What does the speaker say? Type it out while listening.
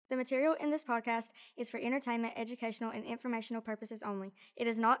The material in this podcast is for entertainment, educational, and informational purposes only. It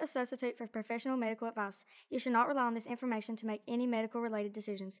is not a substitute for professional medical advice. You should not rely on this information to make any medical-related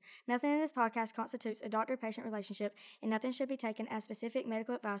decisions. Nothing in this podcast constitutes a doctor-patient relationship, and nothing should be taken as specific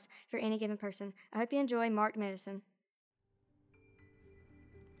medical advice for any given person. I hope you enjoy Marked Medicine.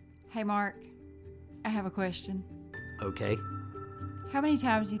 Hey, Mark, I have a question. Okay. How many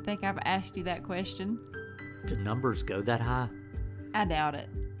times do you think I've asked you that question? Do numbers go that high? I doubt it.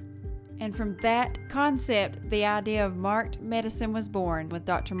 And from that concept, the idea of Marked Medicine was born with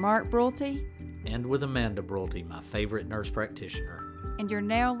Dr. Mark Brulte. And with Amanda Brulte, my favorite nurse practitioner. And you're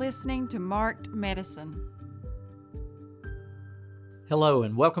now listening to Marked Medicine. Hello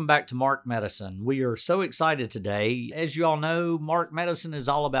and welcome back to Marked Medicine. We are so excited today. As you all know, Marked Medicine is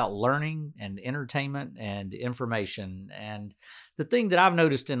all about learning and entertainment and information. And the thing that I've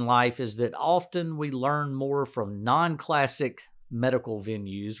noticed in life is that often we learn more from non-classic medical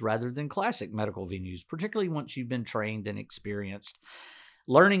venues rather than classic medical venues, particularly once you've been trained and experienced.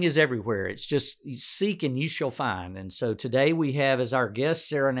 Learning is everywhere. It's just seek and you shall find. And so today we have as our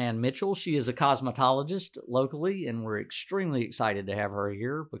guest Saranan Mitchell. She is a cosmetologist locally, and we're extremely excited to have her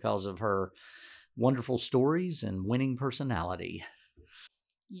here because of her wonderful stories and winning personality.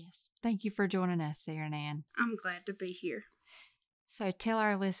 Yes. Thank you for joining us, Saranan. I'm glad to be here. So tell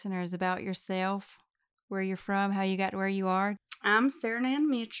our listeners about yourself, where you're from, how you got to where you are. I'm Saranan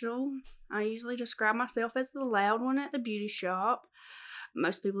Mitchell. I usually describe myself as the loud one at the beauty shop.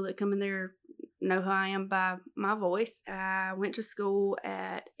 Most people that come in there know who I am by my voice. I went to school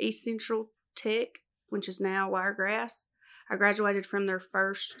at East Central Tech, which is now Wiregrass. I graduated from their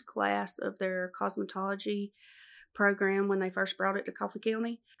first class of their cosmetology program when they first brought it to Coffee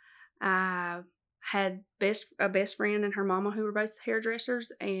County. I had a best friend and her mama who were both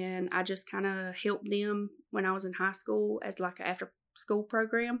hairdressers, and I just kind of helped them when I was in high school as like an after school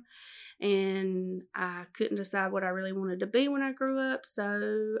program, and I couldn't decide what I really wanted to be when I grew up,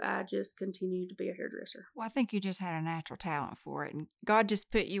 so I just continued to be a hairdresser. Well, I think you just had a natural talent for it, and God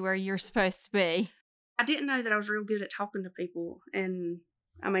just put you where you're supposed to be. I didn't know that I was real good at talking to people, and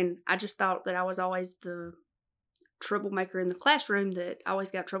I just thought that I was always the troublemaker in the classroom that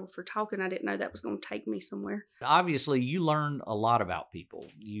always got trouble for talking. I didn't know that was going to take me somewhere. Obviously, you learn a lot about people.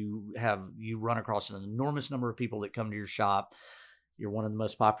 You run across an enormous number of people that come to your shop. You're one of the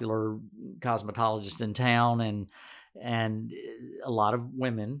most popular cosmetologists in town, and a lot of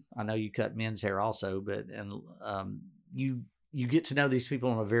women. I know you cut men's hair also, but you get to know these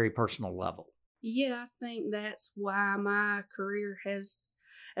people on a very personal level. Yeah, I think that's why my career has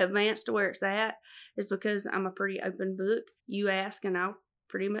advanced to where it's at, is because I'm a pretty open book. You ask and I'll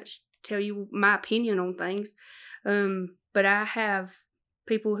pretty much tell you my opinion on things. But I have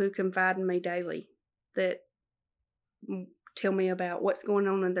people who confide in me daily that tell me about what's going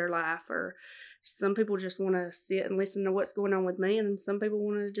on in their life, or some people just want to sit and listen to what's going on with me, and some people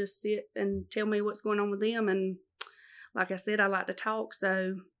want to just sit and tell me what's going on with them. And like I said, I like to talk,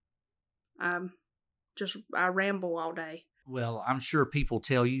 so I ramble all day. Well, I'm sure people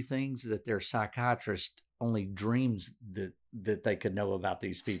tell you things that their psychiatrist only dreams that they could know about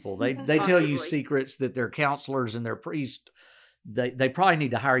these people. They tell you secrets that their counselors and their priests, they probably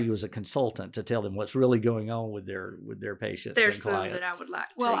need to hire you as a consultant to tell them what's really going on with their patients. There's and some clients. that I would like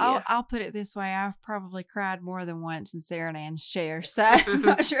to. Well, yeah. I'll put it this way. I've probably cried more than once in Saranan's chair, so I'm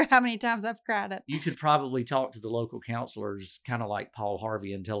not sure how many times I've cried it. You could probably talk to the local counselors kind of like Paul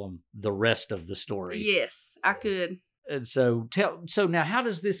Harvey and tell them the rest of the story. Yes, I could. And so now how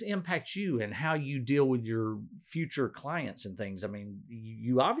does this impact you and how you deal with your future clients and things? I mean,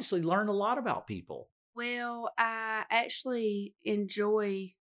 you obviously learn a lot about people. Well, I actually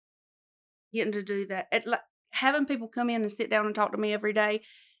enjoy getting to do that. Having people come in and sit down and talk to me every day,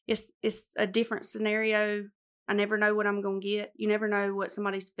 it's a different scenario. I never know what I'm going to get. You never know what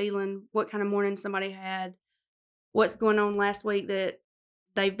somebody's feeling, what kind of morning somebody had, what's going on last week that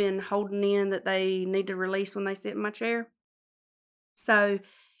they've been holding in that they need to release when they sit in my chair. So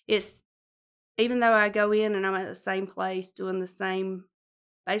it's, even though I go in and I'm at the same place doing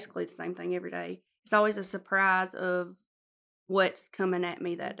basically the same thing every day, it's always a surprise of what's coming at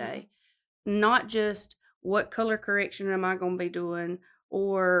me that day. Not just what color correction am I going to be doing,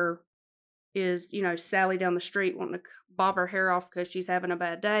 or is, Sally down the street wanting to bob her hair off because she's having a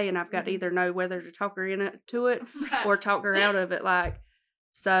bad day, and I've got to either know whether to talk her into it or talk her out of it.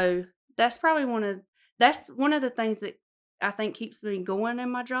 So that's probably one of the things that I think keeps me going in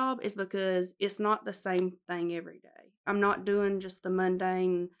my job, is because it's not the same thing every day. I'm not doing just the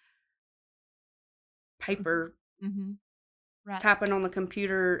mundane paper typing on the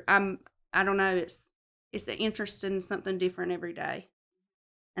computer. I don't know. It's the interest in something different every day.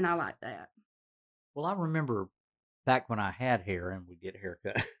 and I like that. Well, I remember back when I had hair and would get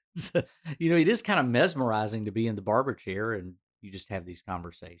haircuts. It is kind of mesmerizing to be in the barber chair and you just have these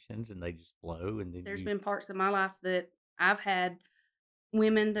conversations and they just flow and then There's you been parts of my life that I've had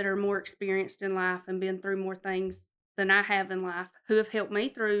women that are more experienced in life and been through more things than I have in life who have helped me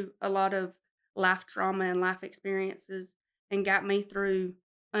through a lot of life trauma and life experiences and got me through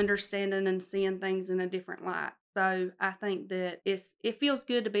understanding and seeing things in a different light. So I think that it feels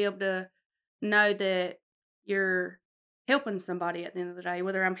good to be able to know that you're helping somebody at the end of the day,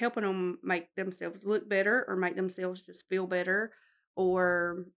 whether I'm helping them make themselves look better or make themselves just feel better.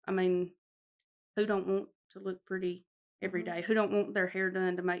 Or, I mean, who don't want to look pretty every day? Who don't want their hair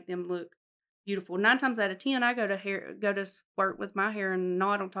done to make them look beautiful? 9 times out of 10, I go to squirt with my hair and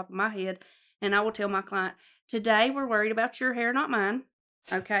knot on top of my head, and I will tell my client, "Today we're worried about your hair, not mine.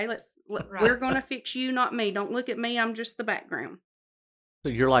 Okay, we're Right. gonna fix you, not me. Don't look at me. I'm just the background." so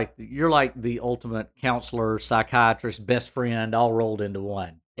you're like the ultimate counselor, psychiatrist, best friend, all rolled into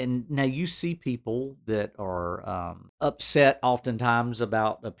one. And now you see people that are upset oftentimes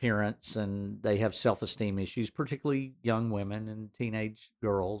about appearance, and they have self-esteem issues, particularly young women and teenage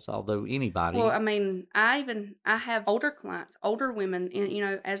girls. Although Well, anybody, I mean, I have older clients, older women,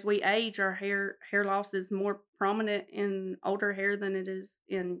 and as we age, our hair loss is more prominent in older hair than it is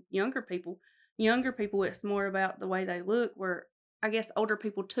in younger people. Younger people, it's more about the way they look. Where I guess older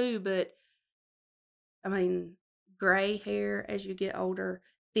people too, but I mean, gray hair as you get older,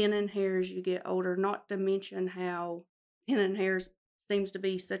 thinning hair as you get older. Not to mention how thinning hair seems to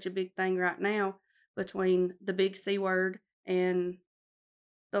be such a big thing right now between the big C word and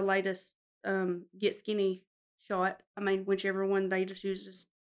the latest get skinny shot. I mean, whichever one they just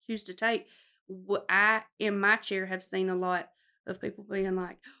choose to take. I in my chair have seen a lot of people being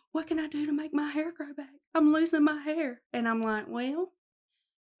like, "What can I do to make my hair grow back? I'm losing my hair," and I'm like, "Well,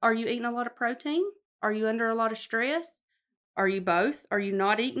 are you eating a lot of protein? Are you under a lot of stress? Are you both? Are you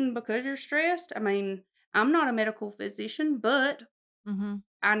not eating because you're stressed?" I mean, I'm not a medical physician, but Mm-hmm.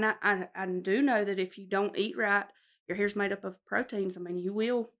 I do know that if you don't eat right, your hair's made up of proteins. I mean,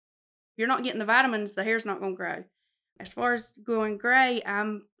 you're not getting the vitamins, the hair's not gonna grow. As far as going gray,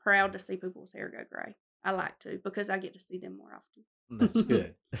 I'm proud to see people's hair go gray. I like to because I get to see them more that's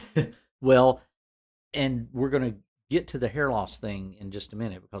often. good. Well, and we're going to get to the hair loss thing in just a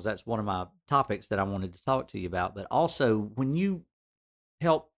minute because that's one of my topics that I wanted to talk to you about. But also, when you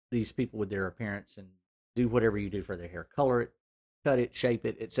help these people with their appearance and do whatever you do for their hair, color it, cut it, shape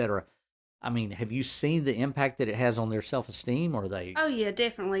it, etc. I mean, have you seen the impact that it has on their self-esteem, or they? Oh yeah,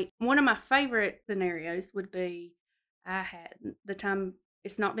 definitely. One of my favorite scenarios would be I had the time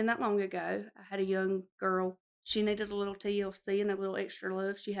it's not been that long ago. I had a young girl. She needed a little TLC and a little extra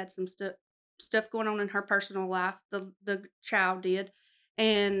love. She had some stuff going on in her personal life. The child did,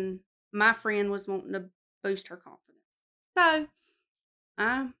 and my friend was wanting to boost her confidence. So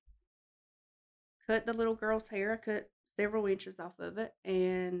I cut the little girl's hair. I cut several inches off of it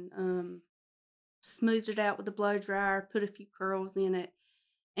and smoothed it out with a blow dryer. Put a few curls in it,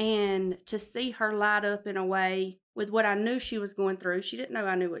 and to see her light up in a way with what I knew she was going through, she didn't know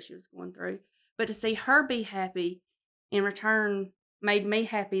I knew what she was going through, but to see her be happy in return made me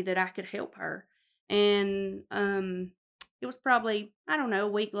happy that I could help her. And it was probably, I don't know,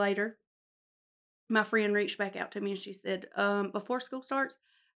 a week later, my friend reached back out to me and she said, before school starts,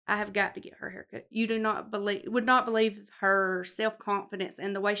 I have got to get her haircut. You would not believe her self confidence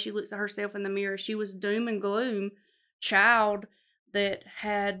and the way she looks at herself in the mirror. She was doom and gloom child that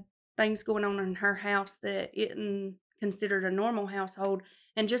had things going on in her house that isn't considered a normal household.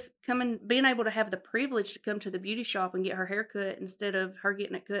 And just being able to have the privilege to come to the beauty shop and get her hair cut instead of her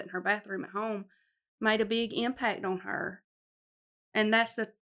getting it cut in her bathroom at home made a big impact on her. And that's a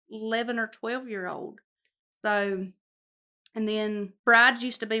 11 or 12-year-old. So, and then brides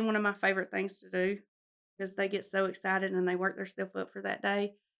used to be one of my favorite things to do because they get so excited and they work themselves up for that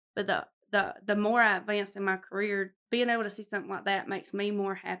day. But the more I advance in my career, being able to see something like that makes me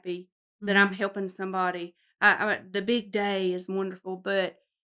more happy that I'm Mm-hmm. helping somebody. The big day is wonderful, but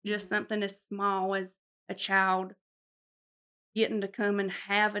just something as small as a child getting to come and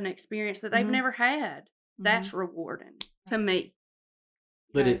have an experience that they've Mm-hmm. never had, Mm-hmm. that's rewarding to me.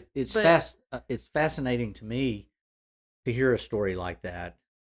 But But it's fascinating to me to hear a story like that.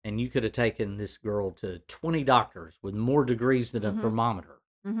 And you could have taken this girl to 20 doctors with more degrees than a Mm-hmm. thermometer,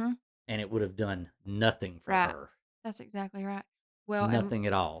 Mm-hmm. and it would have done nothing for Right. her. That's exactly right. Well, Nothing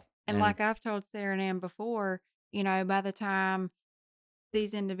at all. and like I've told Saranan before, by the time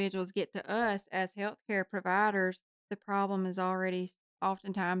these individuals get to us as healthcare providers, the problem is already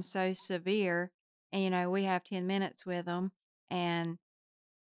oftentimes so severe. And, we have 10 minutes with them. And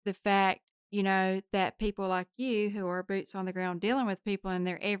the fact, that people like you who are boots on the ground dealing with people in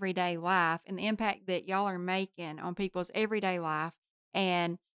their everyday life and the impact that y'all are making on people's everyday life.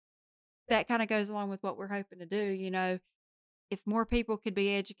 And that kind of goes along with what we're hoping to do. If more people could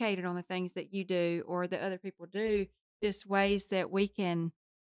be educated on the things that you do or that other people do, just ways that we can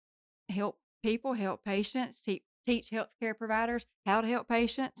help people, help patients, teach healthcare providers how to help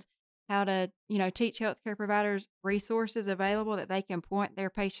patients, how to, teach healthcare providers resources available that they can point their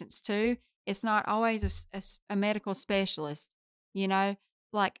patients to. It's not always a medical specialist,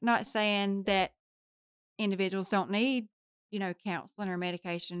 like not saying that individuals don't need, counseling or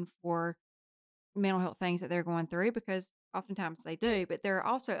medication for mental health things that they're going through, because oftentimes they do, but there are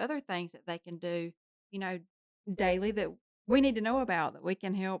also other things that they can do, you know, daily that we need to know about that we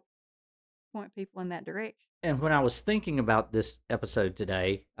can help point people in that direction. And when I was thinking about this episode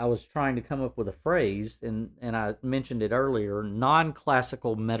today, I was trying to come up with a phrase, and I mentioned it earlier: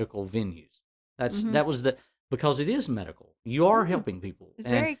 non-classical medical venues. That was because it is medical. You are helping people, It's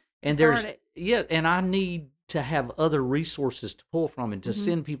and very there's cathartic. and I need to have other resources to pull from and to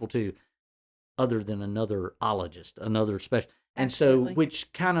send people to, other than another ologist, another special. And so, Absolutely.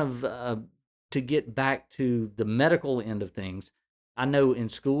 which kind of to get back to the medical end of things, I know in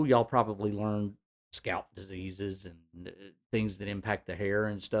school y'all probably learned scalp diseases and things that impact the hair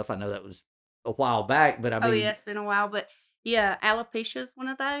and stuff. I know that was a while back, but I Oh mean, yeah, it's been a while, but yeah, alopecia is one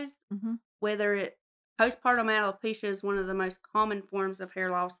of those. Mhm. Whether it postpartum alopecia is one of the most common forms of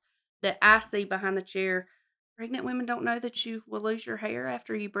hair loss that I see behind the chair. Pregnant women don't know that you will lose your hair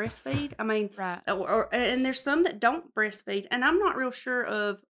after you breastfeed. I mean, Right. and there's some that don't breastfeed, and I'm not real sure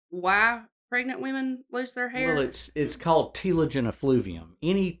of why pregnant women lose their well, hair. it's called telogen effluvium.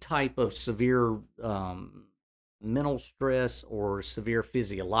 Any type of severe mental stress or severe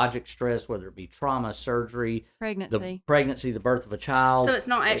physiologic stress, whether it be trauma, surgery, the Pregnancy. pregnancy, the birth of a So child. it's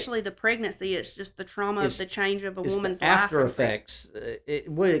not actually the pregnancy; it's just the trauma of the change of a It's woman's the life. after effects.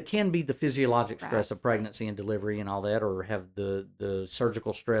 It can be the physiologic Right. stress of pregnancy and delivery and all that, or have the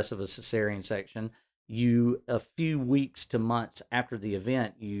surgical stress of a cesarean section. You, a few weeks to months after the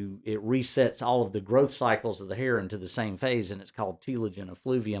event, it resets all of the growth cycles of the hair into the same phase, and it's called telogen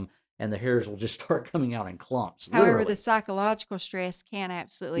effluvium, and the hairs will just start coming out in clumps. However, Literally, the psychological stress can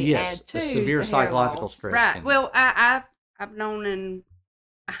absolutely yes, add a to severe the hair psychological loss. stress. Right. Can, Well, I've known and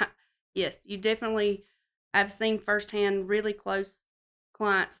yes, you definitely. I've seen firsthand really close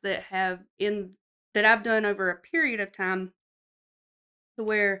clients that have in that I've done over a period of time to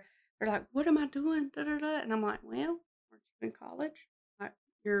where they're like, "What am I doing?" Da, da, da. And I'm like, "Well, aren't you in college? Like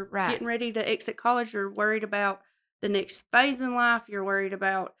you're Right. getting ready to exit college. You're worried about the next phase in life. You're worried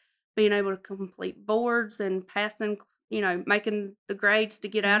about being able to complete boards and passing, making the grades to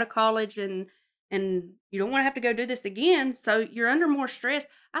get out of college and you don't want to have to go do this again. So you're under more stress.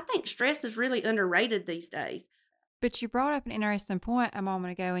 I think stress is really underrated these days. But you brought up an interesting point a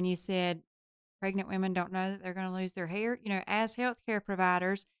moment ago when you said pregnant women don't know that they're going to lose their hair. As healthcare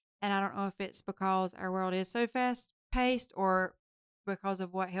providers, and I don't know if it's because our world is so fast paced or because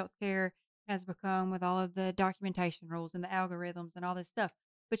of what healthcare has become with all of the documentation rules and the algorithms and all this stuff.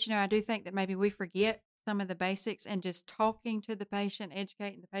 But, I do think that maybe we forget some of the basics and just talking to the patient,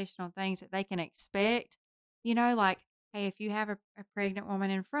 educating the patient on things that they can expect, like, hey, if you have a pregnant woman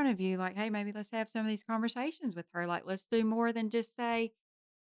in front of you, like, hey, maybe let's have some of these conversations with her. Like, let's do more than just say,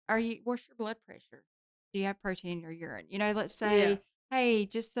 what's your blood pressure? Do you have protein in your urine? Let's Yeah. say, hey,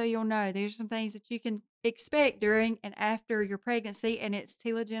 just so you'll know, there's some things that you can expect during and after your pregnancy, and it's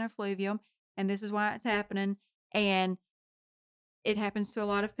telogen effluvium, and this is why it's happening. And it happens to a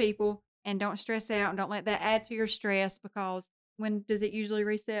lot of people, and don't stress out and don't let that add to your stress, because when does it usually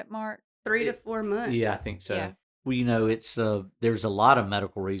reset, Mark? 3 to 4 months. Yeah, I think so. Yeah. Well, it's there's a lot of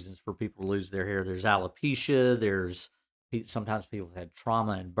medical reasons for people to lose their hair. There's alopecia. Sometimes people have had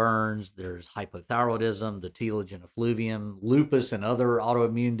trauma and burns. There's hypothyroidism, the telogen effluvium, lupus, and other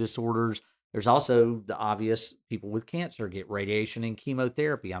autoimmune disorders. There's also the obvious people with cancer get radiation and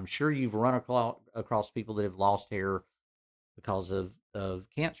chemotherapy. I'm sure you've run across people that have lost hair because of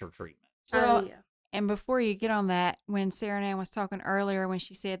cancer treatment. Well, Oh, yeah. and before you get on that, when Saranan was talking earlier, when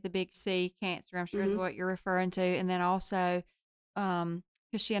she said the big C, cancer, I'm sure is Mhm. what you're referring to. And then also,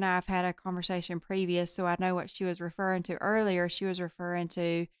 because she and I have had a conversation previous, so I know what she was referring to earlier. She was referring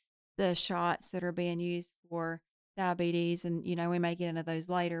to the shots that are being used for diabetes. And, we may get into those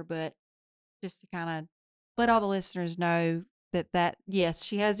later, but just to kind of let all the listeners know yes,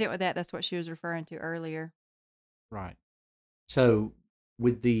 she has dealt with that. That's what she was referring to earlier. Right. So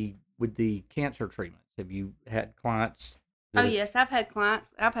with the cancer treatments, have you had clients Oh, that have, yes, I've had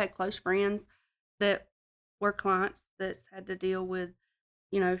clients. I've had close friends that were clients that's had to deal with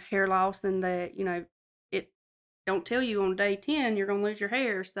hair loss, and that, it don't tell you on day 10 you're going to lose your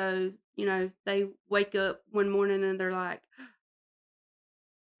hair. So, they wake up one morning and they're like,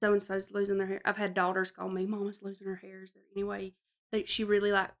 so and so's losing their hair. I've had daughters call me, Mama's losing her hair. Is there any way that she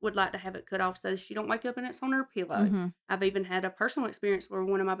really would like to have it cut off so she don't wake up and it's on her pillow? Mm-hmm. I've even had a personal experience where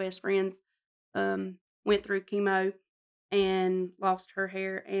one of my best friends went through chemo and lost her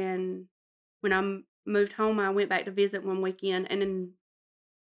hair. And when I moved home, I went back to visit one weekend, and then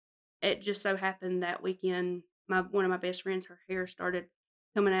it just so happened that weekend, one of my best friends, her hair started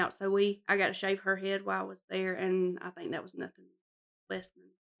coming out. So I got to shave her head while I was there, and I think that was nothing less than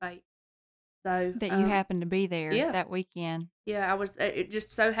fate. So That you happened to be there yeah. that weekend. Yeah, I was. It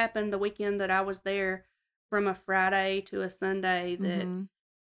just so happened the weekend that I was there, from a Friday to a Sunday, that Mm-hmm.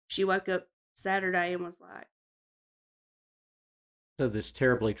 she woke up Saturday and was like, So this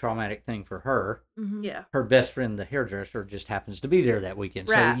terribly traumatic thing for her, Mm-hmm. yeah, her best friend, the hairdresser, just happens to be there that weekend.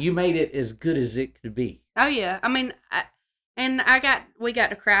 Right. So you made it as good as it could be. oh yeah. I mean, we got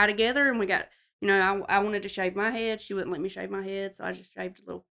to cry together, and we got, I wanted to shave my head. She wouldn't let me shave my head, so I just shaved a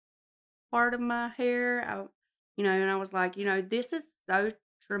little part of my hair. And I was like, this is so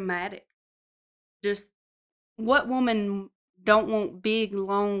traumatic. Just, what woman don't want big,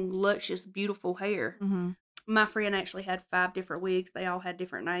 long, luscious, beautiful hair? Mm-hmm. My friend actually had 5 different wigs. They all had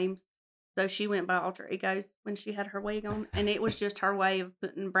different names. So she went by alter egos when she had her wig on. And it was just her way of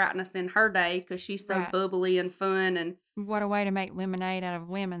putting brightness in her day, because she's so Right. bubbly and fun. And What a way to make lemonade out of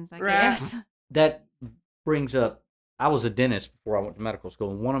lemons, I Right. guess. That brings up, I was a dentist before I went to medical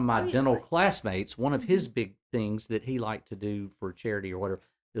school, and one of my Oh, yeah. dental classmates, one of his Mhm. big things that he liked to do for charity or whatever,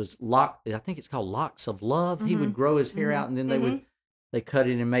 it was I think it's called locks of love. He would Mhm. grow his hair Mhm. out, and then they cut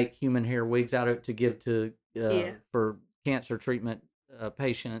it and make human hair wigs out of it to give to Yeah. for cancer treatment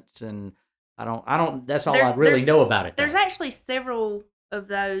patients. And I don't. That's all There's- I really there's- know about it. There's though. actually several of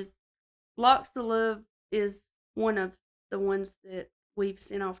those. Locks of Love is one of the ones that we've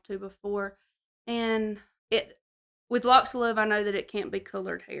sent off to before. And with Locks of Love, I know that it can't be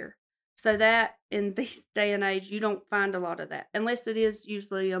colored hair. So that, in this day and age, you don't find a lot of that, unless it is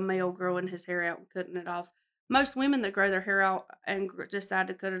usually a male growing his hair out and cutting it off. Most women that grow their hair out and decide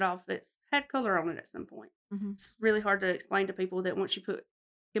to cut it off, it's had color on it at some point. Mhm. It's really hard to explain to people that once you put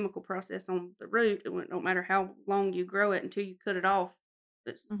chemical process on the root, it don't matter how long you grow it, until you cut it off,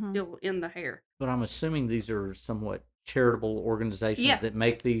 it's Mhm. still in the hair. But I'm assuming these are somewhat charitable organizations Yeah. that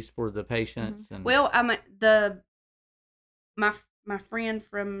make these for the patients. And Well, I mean, my friend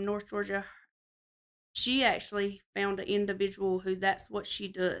from North Georgia, she actually found an individual who that's what she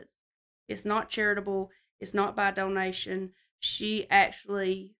does. It's not charitable. It's not by donation. She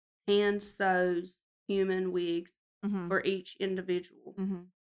actually hand sews human wigs Mhm. for each individual. Mhm.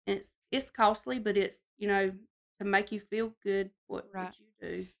 And it's costly, but it's, to make you feel good. What Right. would you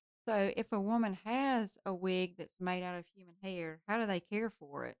do? So, if a woman has a wig that's made out of human hair, how do they care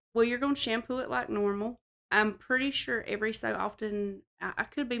for it? Well, you're going to shampoo it like normal. I'm pretty sure every so often, I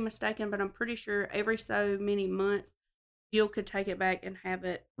could be mistaken, but I'm pretty sure every so many months, Jill could take it back and have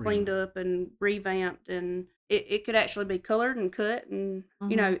it cleaned up and revamped. And it could actually be colored and cut and,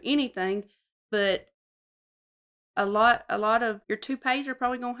 Mhm. anything. But a lot of your toupees are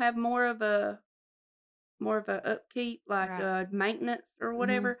probably going to have more of a upkeep, like Right. maintenance or Mhm.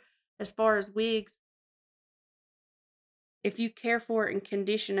 whatever. As far as wigs, if you care for it and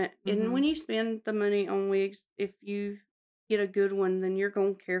condition it, and when Mhm. you spend the money on wigs, if you get a good one, then you're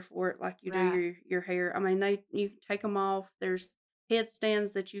going to care for it like you do Right. your hair. I mean, you take them off. There's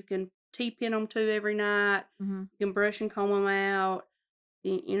headstands that you can T-pin them to every night. Mhm. You can brush and comb them out.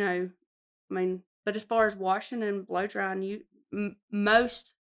 I mean, but as far as washing and blow drying,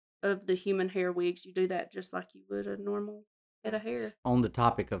 most of the human hair wigs, you do that just like you would a normal head of hair. on the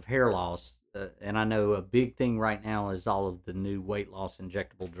topic of hair loss, and I know a big thing right now is all of the new weight loss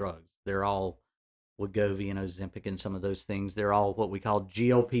injectable drugs. They're all Wegovy and Ozempic and some of those things. They're all what we call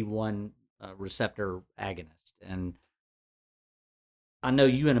GLP-1 receptor agonist. And I know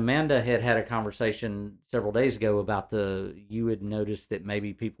you and Amanda had a conversation several days ago about you had noticed that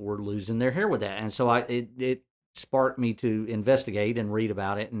maybe people were losing their hair with that. And so it sparked me to investigate and read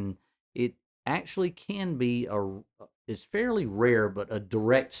about it. And it actually can be it's fairly rare, but a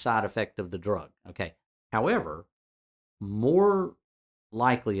direct side effect of the drug. Okay. However, more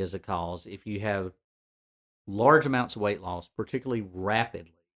likely as a cause, if you have large amounts of weight loss, particularly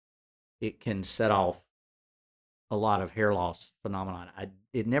rapidly, it can set off a lot of hair loss phenomenon.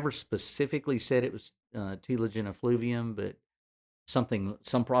 It never specifically said it was telogen effluvium, but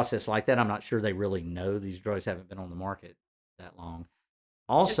some process like that. I'm not sure they really know. These drugs haven't been on the market that long.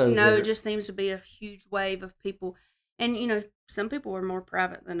 Also, No, it there just seems to be a huge wave of people. And some people are more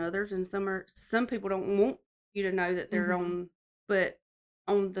private than others, and some people don't want you to know that they're on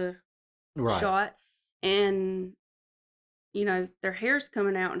the Right. shot, and their hair's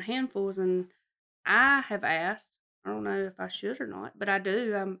coming out in handfuls. And I have asked, I don't know if I should or not, but I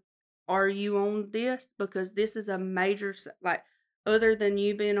do. Are you on this? Because this is a major, like, other than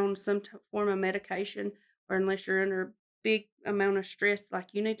you being on some form of medication, or unless you're under a big amount of stress,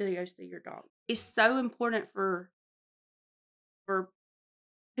 like, you need to go see your doctor. It's so important for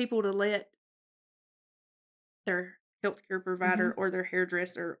people to let their healthcare provider or their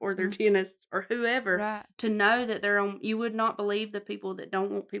hairdresser or their dentist or whoever Right. to know that they're on. You would not believe the people that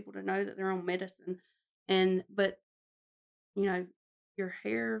don't want people to know that they're on medicine. But your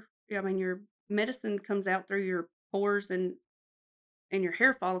hair, I mean, your medicine comes out through your pores and your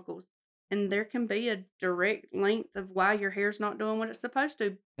hair follicles, and there can be a direct length of why your hair's not doing what it's supposed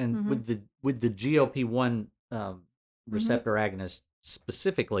to. And with the GLP-1 receptor agonist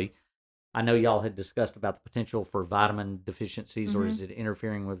specifically, I know y'all had discussed about the potential for vitamin deficiencies, or is it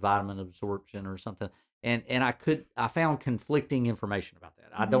interfering with vitamin absorption or something? And I found conflicting information about that.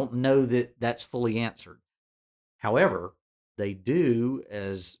 I don't know that that's fully answered. However, they do,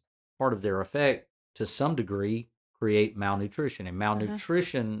 as part of their effect, to some degree, create malnutrition. And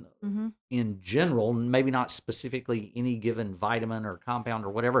malnutrition in general, maybe not specifically any given vitamin or compound or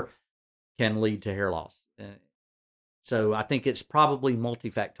whatever, can lead to hair loss. So I think it's probably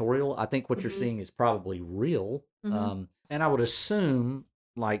multifactorial. I think what you're seeing is probably real. And I would assume,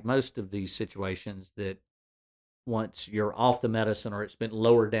 like most of these situations, that once you're off the medicine or it's been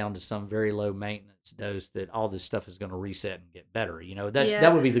lowered down to some very low maintenance dose, that all this stuff is going to reset and get better.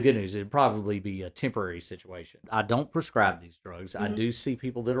 That would be the good news. It'd probably be a temporary situation. I don't prescribe these drugs. I do see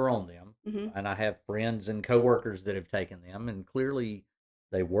people that are on them, and I have friends and coworkers that have taken them, and clearly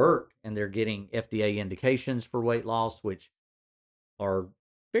they work, and they're getting FDA indications for weight loss, which are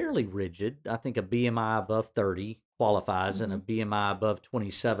fairly rigid. I think a BMI above 30 qualifies, and a BMI above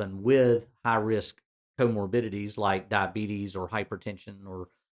 27 with high risk comorbidities like diabetes or hypertension or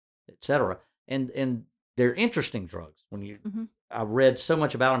et cetera. And they're interesting drugs. I read so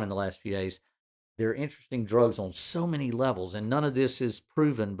much about them in the last few days. They're interesting drugs on so many levels, and none of this is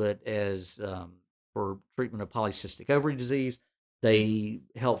proven, but as for treatment of polycystic ovary disease, they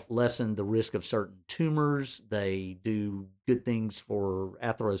help lessen the risk of certain tumors. They do good things for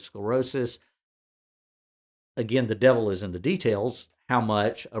atherosclerosis. Again, the devil is in the details. How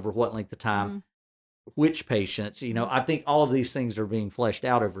much, over what length of time, which patients, I think all of these things are being fleshed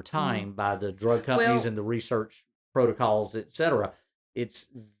out over time by the drug companies and the research protocols, et cetera. It's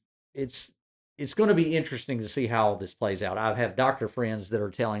going to be interesting to see how all this plays out. I have doctor friends that are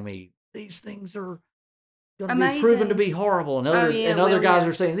telling me these things are going to be proven to be horrible, and other guys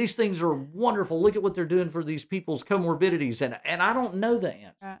are saying these things are wonderful. Look at what they're doing for these people's comorbidities, and I don't know the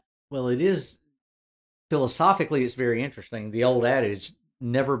answer. Right. Well, it is philosophically, it's very interesting. The old adage,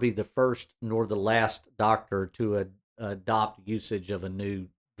 never be the first nor the last doctor to adopt usage of a new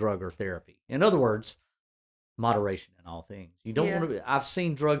drug or therapy. In other words, moderation in all things. You don't want to. I've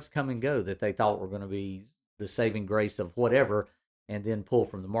seen drugs come and go that they thought were going to be the saving grace of whatever, and then pull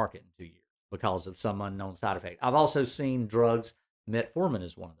from the market in 2 years because of some unknown side effect. I've also seen drugs. Metformin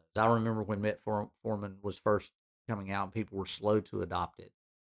is one of those. I remember when metformin was first coming out, and people were slow to adopt it,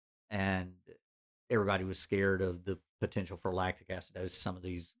 and everybody was scared of the potential for lactic acidosis, some of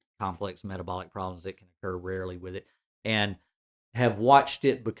these complex metabolic problems that can occur rarely with it, and have watched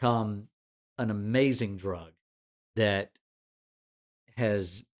it become an amazing drug that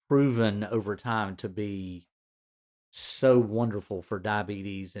has proven over time to be so wonderful for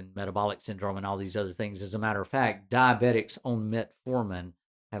diabetes and metabolic syndrome and all these other things. As a matter of fact, diabetics on metformin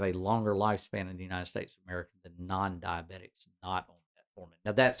have a longer lifespan in the United States of America than non-diabetics not on metformin.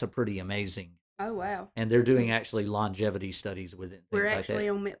 Now, that's a pretty amazing. Oh, wow. And they're doing actually longevity studies with it. We're like actually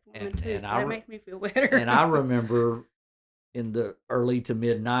that. on metformin too, and so that makes me feel better. And I remember in the early to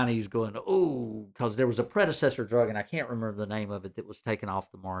mid 90s going, because there was a predecessor drug, and I can't remember the name of it, that was taken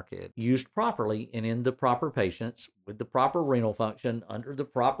off the market, used properly and in the proper patients with the proper renal function, under the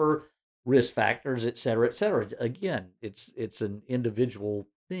proper risk factors, et cetera, et cetera. Again, it's an individual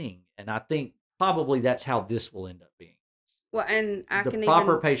thing. And I think probably that's how this will end up being. Well, and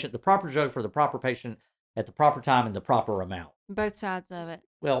the proper drug for the proper patient at the proper time and the proper amount. Both sides of it.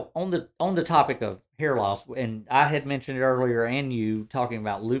 Well, on the topic of hair loss, and I had mentioned it earlier, and you talking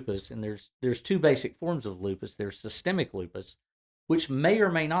about lupus, and there's two basic forms of lupus. There's systemic lupus, which may or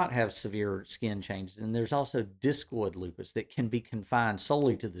may not have severe skin changes, and there's also discoid lupus that can be confined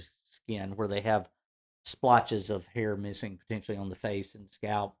solely to the skin, where they have splotches of hair missing potentially on the face and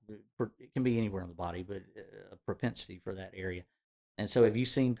scalp. It can be anywhere on the body, but a propensity for that area. And so, have you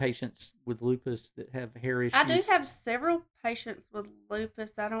seen patients with lupus that have hair issues? I do have several patients with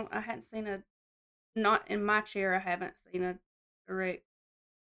lupus. I hadn't seen not in my chair. I haven't seen a direct.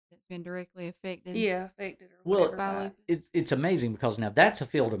 That's been directly affected. Yeah, affected or Well, whatever. By it's amazing because now that's a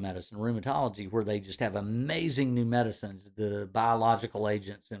field of medicine, rheumatology, where they just have amazing new medicines, the biological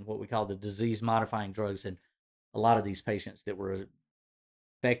agents and what we call the disease modifying drugs. And a lot of these patients that were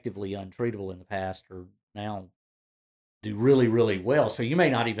effectively untreatable in the past are now do really, really well. So you may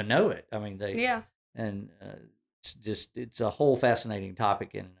not even know it. I mean, yeah. And it's a whole fascinating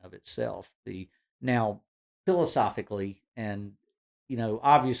topic in and of itself. Now philosophically, and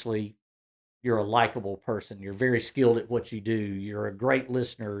obviously you're a likable person. You're very skilled at what you do. You're a great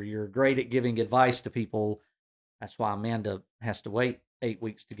listener. You're great at giving advice to people. That's why Amanda has to wait 8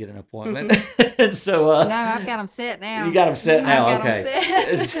 weeks to get an appointment. And so, no, I've got them set now. You got them set now. I've got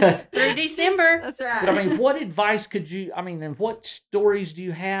okay. them set. Through December. That's right. But I mean, what advice could you? I mean, and what stories do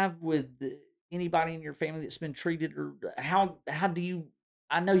you have with anybody in your family that's been treated, or how do you?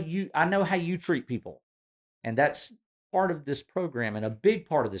 I know how you treat people, and that's part of this program, and a big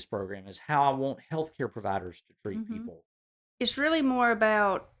part of this program is how I want healthcare providers to treat people. It's really more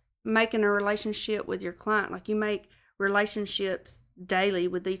about making a relationship with your client. Like, you make relationships daily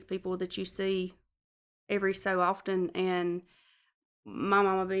with these people that you see every so often. And my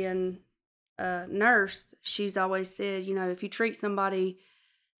mama, being a nurse, she's always said, if you treat somebody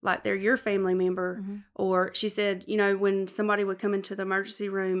like they're your family member, or she said, when somebody would come into the emergency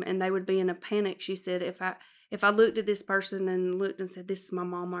room and they would be in a panic, she said, if I looked at this person and looked and said, this is my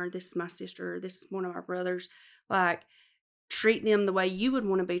mama, or this is my sister, or this is one of my brothers, like, treat them the way you would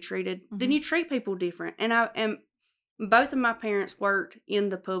want to be treated, then you treat people different. And both of my parents worked in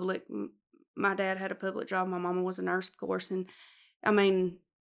the public. My dad had a public job. My mama was a nurse, of course. And I mean,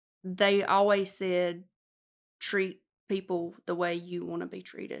 they always said, treat people the way you want to be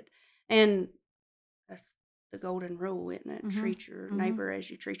treated. And that's the golden rule, isn't it? Treat your neighbor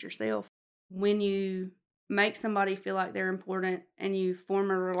as you treat yourself. When you make somebody feel like they're important and you form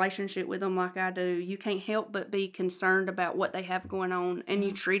a relationship with them like I do, you can't help but be concerned about what they have going on, and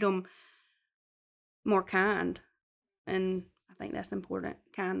you treat them more kind. And I think that's important,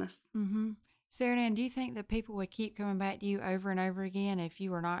 kindness. Saranan, do you think that people would keep coming back to you over and over again if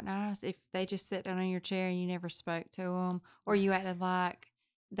you were not nice? If they just sat down in your chair and you never spoke to them, or you acted like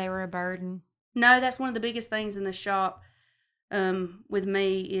they were a burden? No, that's one of the biggest things in the shop with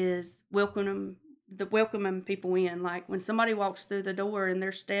me is welcoming people in. Like, when somebody walks through the door and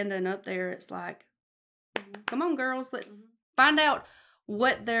they're standing up there, it's like, come on, girls, let's find out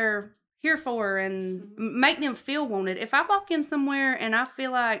what they're here for and make them feel wanted. If I walk in somewhere and I feel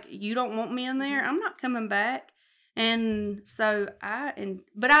like you don't want me in there, I'm not coming back. And so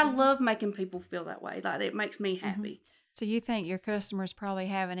but I love making people feel that way. Like, it makes me happy. So you think your customers probably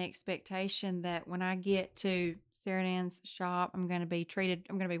have an expectation that when I get to Saranan's shop, I'm going to be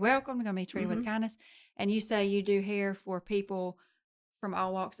welcomed, I'm going to be treated with kindness. And you say you do hair for people from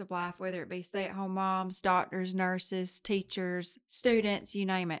all walks of life, whether it be stay-at-home moms, doctors, nurses, teachers, students, you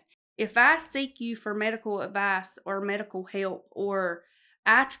name it. If I seek you for medical advice or medical help, or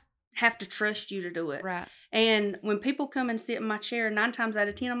I have to trust you to do it. Right. And when people come and sit in my chair, 9 times out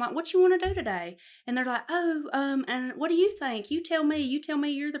of 10, I'm like, what you want to do today? And they're like, and what do you think? You tell me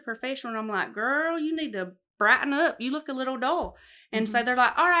you're the professional. And I'm like, girl, you need to brighten up. You look a little dull. And so they're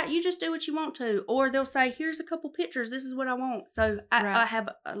like, all right, you just do what you want to. Or they'll say, here's a couple pictures. This is what I want. So I have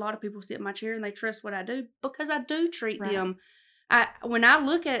a lot of people sit in my chair and they trust what I do because I do treat them. When I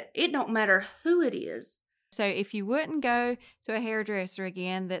look at it, don't matter who it is. So if you wouldn't go to a hairdresser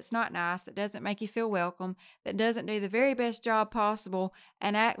again that's not nice, that doesn't make you feel welcome, that doesn't do the very best job possible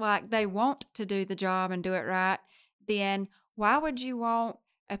and act like they want to do the job and do it right, then why would you want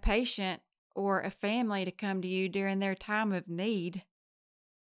a patient or a family to come to you during their time of need,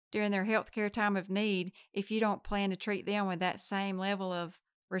 during their healthcare time of need, if you don't plan to treat them with that same level of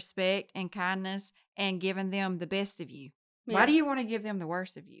respect and kindness and giving them the best of you? Yeah. Why do you want to give them the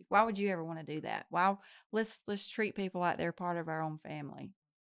worst of you? Why would you ever want to do that? Why? Let's treat people like they're part of our own family.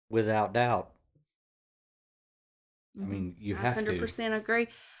 Without doubt. I mean, you have 100% to. agree.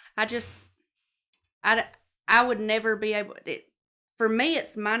 I would never be able to. For me,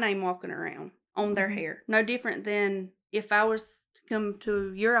 it's my name walking around on their hair. No different than if I was to come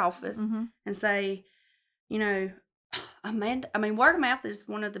to your office and say, Amanda, I mean, word of mouth is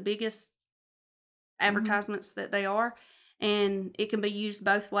one of the biggest advertisements that they are. and it can be used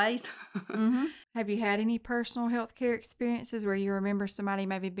both ways. Mm-hmm. Have you had any personal healthcare experiences where you remember somebody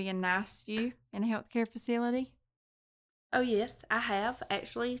maybe being nice to you in a healthcare facility? Oh yes, I have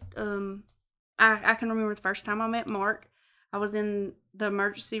actually. I can remember the first time I met Mark. I was in the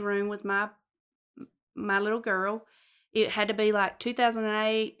emergency room with my little girl. It had to be like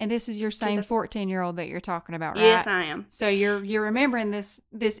 2008. And this is your same 14-year-old that you're talking about, right? Yes, I am. So you're remembering this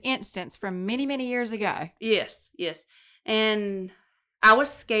instance from many, many years ago. Yes, yes. And I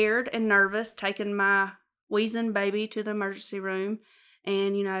was scared and nervous taking my wheezing baby to the emergency room,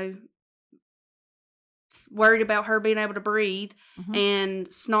 and worried about her being able to breathe, Mm-hmm.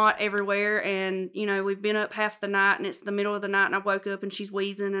 and snot everywhere. And we've been up half the night, and it's the middle of the night, and I woke up and she's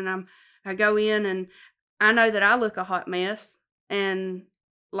wheezing, and I go in, and I know that I look a hot mess, and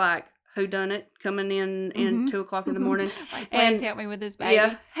like who done it coming in Mm-hmm. 2:00 in the morning. Like, please help me with this baby.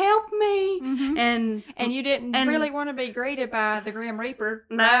 Yeah, help me. Mm-hmm. And you didn't really want to be greeted by the Grim Reaper.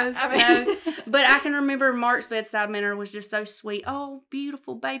 No, right? no. But I can remember Mark's bedside manner was just so sweet. Oh,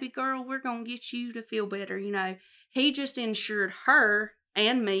 beautiful baby girl, we're going to get you to feel better. He just ensured her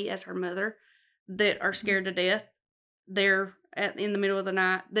and me as her mother that are scared to death there in the middle of the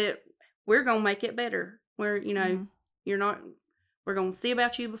night that we're going to make it better. Mm-hmm. You're not, we're going to see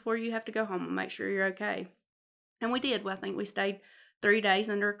about you before you have to go home and make sure you're okay. And we did. Well, I think we stayed 3 days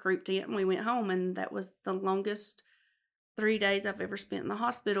under a croup tent, and we went home, and that was the longest 3 days I've ever spent in the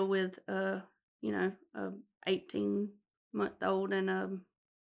hospital with a 18-month-old and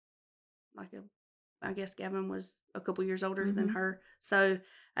I guess Gavin was a couple years older than Mm-hmm. her. So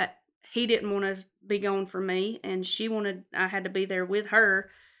he didn't want to be gone for me, and I had to be there with her.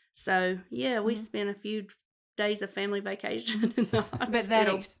 So yeah, we Mm-hmm. spent a few days of family vacation in the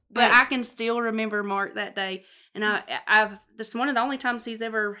hospital. But I can still remember Mark that day, and this is one of the only times he's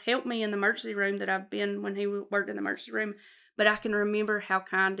ever helped me in the emergency room that I've been when he worked in the emergency room. But I can remember how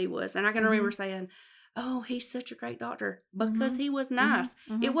kind he was, and I can remember saying, "Oh, he's such a great doctor," because he was nice.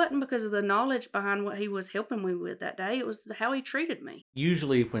 Mm-hmm. It wasn't because of the knowledge behind what he was helping me with that day. It was how he treated me.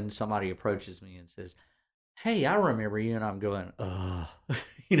 Usually, when somebody approaches me and says, "Hey, I remember you," and I'm going,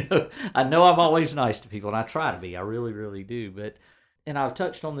 I know I'm always nice to people, and I try to be. I really, really do. And I've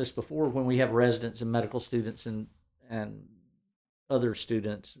touched on this before when we have residents and medical students and other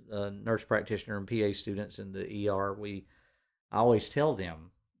students, nurse practitioner and PA students in the ER. I always tell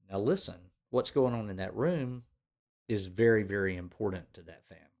them, now listen, what's going on in that room is very, very important to that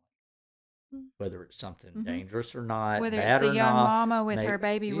family. Whether it's something dangerous or not, whether bad it's the or young not, mama with her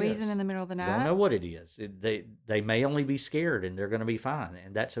baby wheezing in the middle of the night. Don't know what it is. They may only be scared, and they're going to be fine,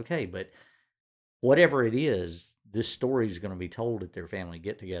 and that's okay. But whatever it is, this story is going to be told at their family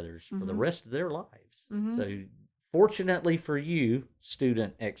get-togethers for the rest of their lives. So, fortunately for you,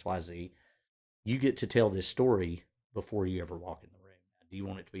 student XYZ, you get to tell this story before you ever walk in the room. Do you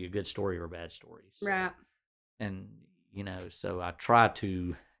want it to be a good story or a bad story? So, Right. And so I try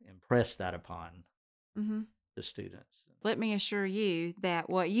to impress that upon the students. Let me assure you that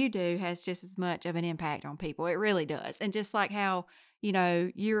what you do has just as much of an impact on people. It really does. And just like how,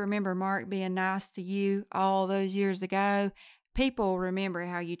 you remember Mark being nice to you all those years ago, people remember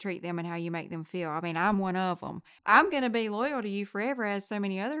how you treat them and how you make them feel. I mean, I'm one of them. I'm going to be loyal to you forever, as so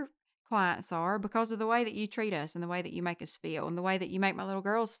many other clients are, because of the way that you treat us and the way that you make us feel and the way that you make my little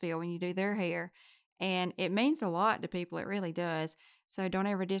girls feel when you do their hair. And it means a lot to people. It really does. So don't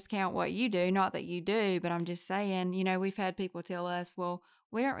ever discount what you do. Not that you do, but I'm just saying, we've had people tell us, well,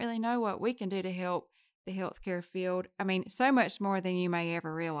 we don't really know what we can do to help the healthcare field. I mean, so much more than you may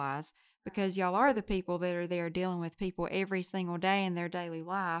ever realize, because y'all are the people that are there dealing with people every single day in their daily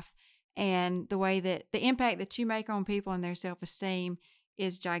life. And the way that the impact that you make on people and their self-esteem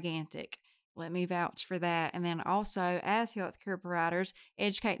is gigantic. Let me vouch for that. And then also, as healthcare providers,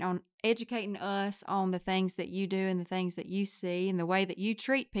 educating us on the things that you do and the things that you see and the way that you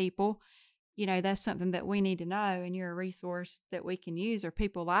treat people, that's something that we need to know. And you're a resource that we can use, or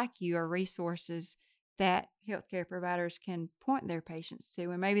people like you are resources that healthcare providers can point their patients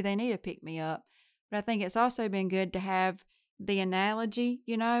to. And maybe they need to pick me up. But I think it's also been good to have the analogy,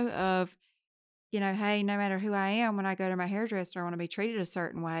 of, hey, no matter who I am, when I go to my hairdresser, I want to be treated a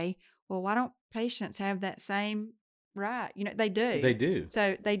certain way. Well, why don't patients have that same right? They do. They do.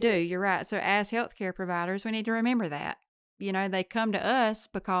 So they do. You're right. So as healthcare providers, we need to remember that. They come to us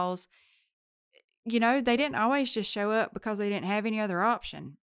because, they didn't always just show up because they didn't have any other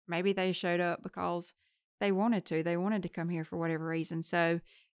option. Maybe they showed up because they wanted to. They wanted to come here for whatever reason. So,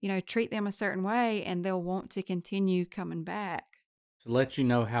 treat them a certain way and they'll want to continue coming back. To let you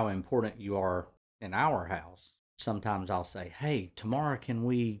know how important you are in our house, sometimes I'll say, hey, tomorrow can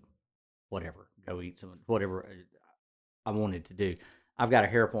we, whatever, go eat some, whatever. I wanted to do. I've got a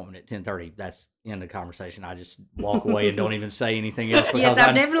hair appointment at 10:30. That's the end of the conversation. I just walk away and don't even say anything else because Yes,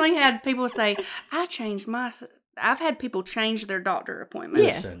 I've definitely had people say, I've had people change their doctor appointments.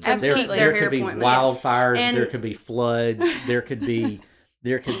 Yes, listen, to absolutely. keep there their hair could be appointment. wildfires, And there could be floods, there could be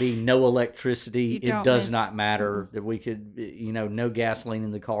no electricity. You It don't does miss- not matter that we could, no gasoline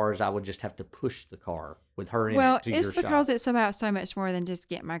in the cars. I would just have to push the car with her in Well, it to it's your because shop. it's about so much more than just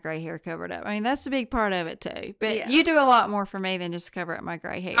getting my gray hair covered up. I mean, that's a big part of it too. But Yeah. you do a lot more for me than just cover up my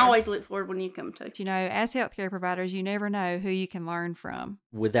gray hair. I always look forward when you come to. You know, as healthcare providers, you never know who you can learn from.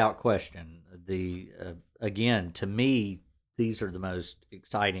 Without question, again, to me, these are the most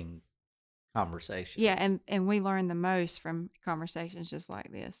exciting conversations. Yeah, and we learn the most from conversations just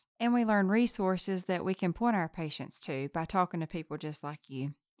like this. And we learn resources that we can point our patients to by talking to people just like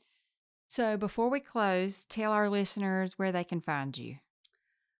you. So before we close, tell our listeners where they can find you.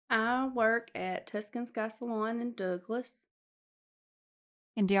 I work at Tuscan Sky Salon in Douglas.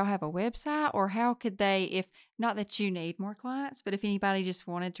 And do y'all have a website, or how could they, if not that you need more clients, but if anybody just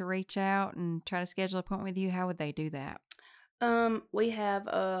wanted to reach out and try to schedule an appointment with you, how would they do that? We have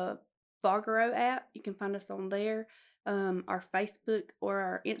a Fargaro app. You can find us on there. Our Facebook or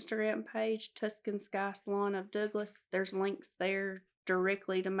our Instagram page, Tuscan Sky Salon of Douglas. There's links there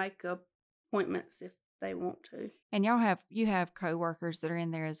directly to make appointments if they want to. And you have coworkers that are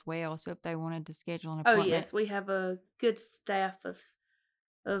in there as well, so if they wanted to schedule an Oh appointment. yes, we have a good staff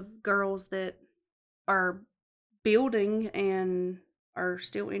of girls that are building and are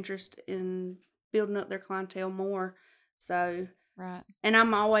still interested in building up their clientele more. So, Right. and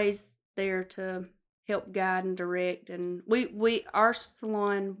I'm always there to help guide and direct. And our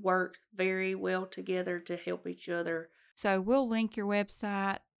salon works very well together to help each other. So we'll link your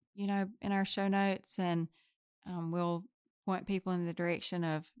website, in our show notes, and we'll point people in the direction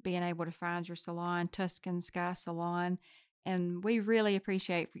of being able to find your salon, Tuscan Sky Salon. And we really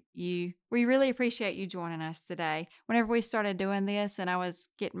appreciate you. We really appreciate you joining us today. Whenever we started doing this, and I was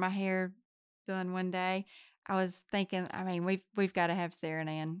getting my hair done one day, I was thinking, I mean, we've got to have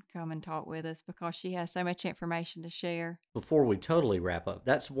Saranan come and talk with us because she has so much information to share. Before we totally wrap up,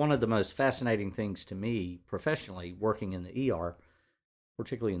 that's one of the most fascinating things to me professionally working in the ER,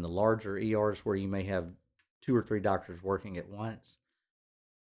 particularly in the larger ERs where you may have 2 or 3 doctors working at once,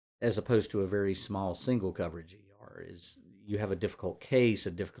 as opposed to a very small single coverage ER, is you have a difficult case,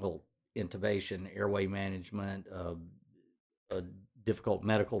 a difficult intubation, airway management, a difficult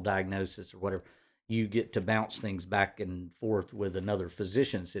medical diagnosis or whatever. You get to bounce things back and forth with another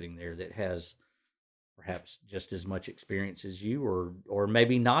physician sitting there that has perhaps just as much experience as you, or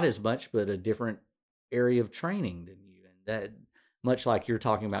maybe not as much, but a different area of training than you. And that, much like you're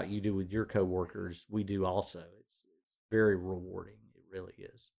talking about you do with your coworkers, we do also. It's very rewarding. It really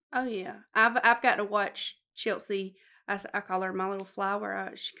is. Oh yeah, I've got to watch Chelsea. I call her my little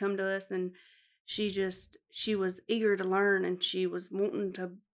flower. She come to us and she was eager to learn and she was wanting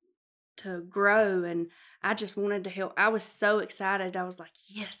to grow, and I just wanted to help. I was so excited. I was like,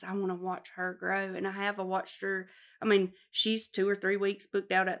 yes, I want to watch her grow. And I have watched her. I mean, she's 2 or 3 weeks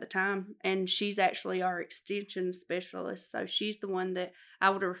booked out at the time, and she's actually our extension specialist. So she's the one that I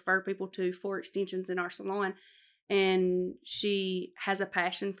would refer people to for extensions in our salon. And she has a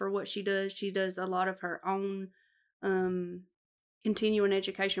passion for what she does. She does a lot of her own continuing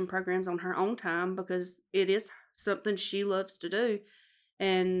education programs on her own time because it is something she loves to do.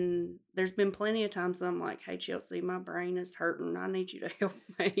 And there's been plenty of times that I'm like, hey, Chelsea, my brain is hurting. I need you to help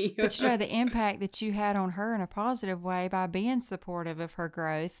me. But the impact that you had on her in a positive way by being supportive of her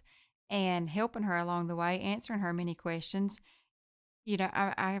growth and helping her along the way, answering her many questions,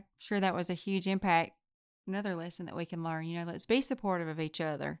 I'm sure that was a huge impact. Another lesson that we can learn, let's be supportive of each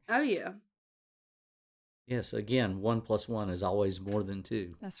other. Oh, yeah. Yes, again, 1 + 1 is always more than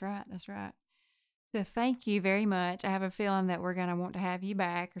 2. That's right. So thank you very much. I have a feeling that we're going to want to have you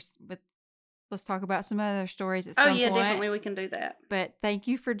back, but let's talk about some other stories at some point. Oh, yeah, definitely we can do that. But thank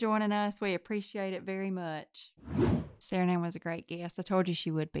you for joining us. We appreciate it very much. Saranan was a great guest. I told you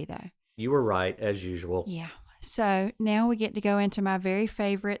she would be, though. You were right, as usual. Yeah. So now we get to go into my very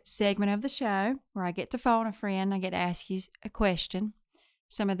favorite segment of the show where I get to phone a friend. I get to ask you a question.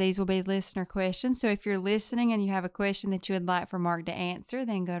 Some of these will be listener questions. So if you're listening and you have a question that you would like for Mark to answer,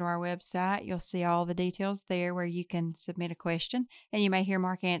 then go to our website. You'll see all the details there where you can submit a question, and you may hear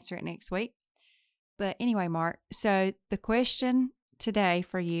Mark answer it next week. But anyway, Mark, so the question today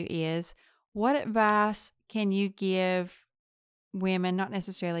for you is, what advice can you give women, not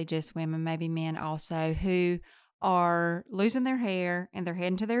necessarily just women, maybe men also, who are losing their hair and they're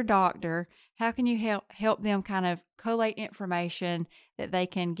heading to their doctor? How can you help them kind of collate information that they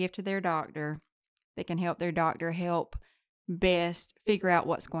can give to their doctor that can help their doctor help best figure out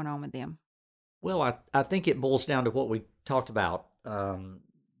what's going on with them? Well, I think it boils down to what we talked about.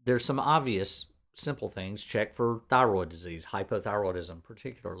 There's some obvious simple things. Check for thyroid disease, hypothyroidism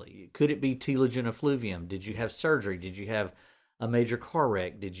particularly. Could it be telogen effluvium? Did you have surgery? Did you have a major car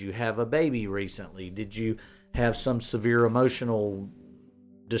wreck? Did you have a baby recently? Did you have some severe emotional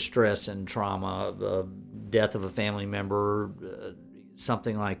distress and trauma, death of a family member,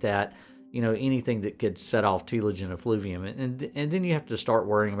 something like that? Anything that could set off telogen effluvium. And then you have to start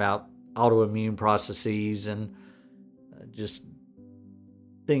worrying about autoimmune processes and just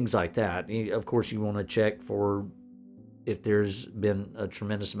things like that. Of course, you want to check for if there's been a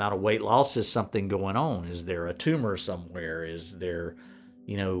tremendous amount of weight loss. Is something going on? Is there a tumor somewhere? Is there,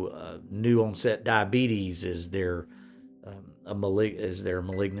 new onset diabetes? Is there is there a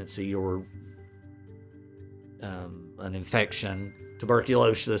malignancy or an infection,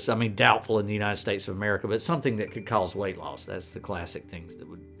 tuberculosis? I mean, doubtful in the United States of America, but something that could cause weight loss. That's the classic things that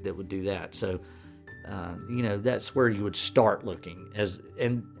would do that. So, that's where you would start looking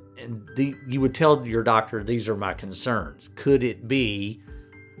you would tell your doctor, these are my concerns. Could it be,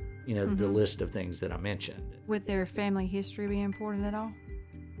 the list of things that I mentioned? Would their family history be important at all?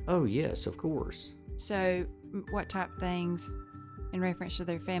 Oh, yes, of course. So what type of things in reference to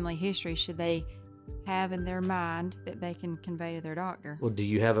their family history should they have in their mind that they can convey to their doctor? Well, do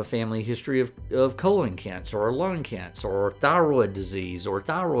you have a family history of colon cancer or lung cancer or thyroid disease or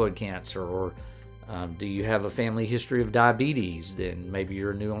thyroid cancer? Or do you have a family history of diabetes? Then maybe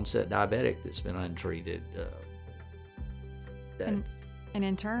you're a new onset diabetic that's been untreated. And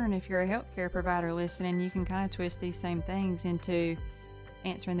in turn, if you're a healthcare provider listening, you can kind of twist these same things into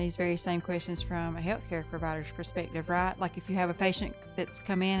answering these very same questions from a healthcare provider's perspective, right? Like if you have a patient that's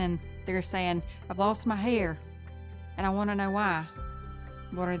come in and they're saying, I've lost my hair and I want to know why.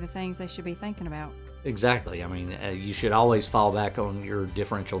 What are the things they should be thinking about? Exactly. I mean, you should always fall back on your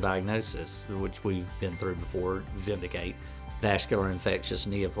differential diagnosis, which we've been through before. Vindicate, vascular infectious,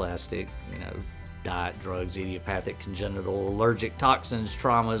 neoplastic, diet, drugs, idiopathic, congenital, allergic, toxins,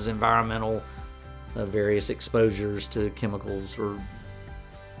 traumas, environmental, various exposures to chemicals or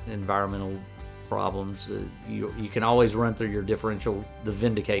environmental problems. You can always run through your differential, the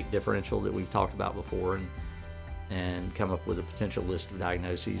Vindicate differential that we've talked about before, and come up with a potential list of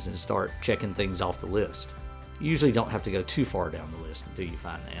diagnoses and start checking things off the list. You usually don't have to go too far down the list until you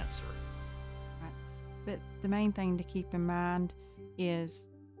find the answer. Right. But the main thing to keep in mind is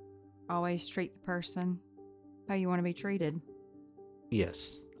always treat the person how you want to be treated.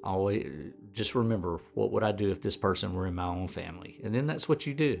 Yes. Always just remember, what would I do if this person were in my own family? And then that's what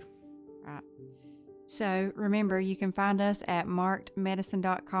you do. Right. So remember, you can find us at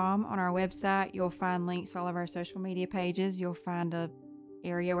markedmedicine.com. On our website, you'll find links to all of our social media pages. You'll find a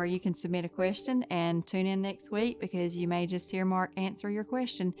area where you can submit a question, and tune in next week because you may just hear Mark answer your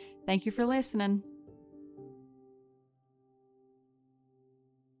question. Thank you for listening.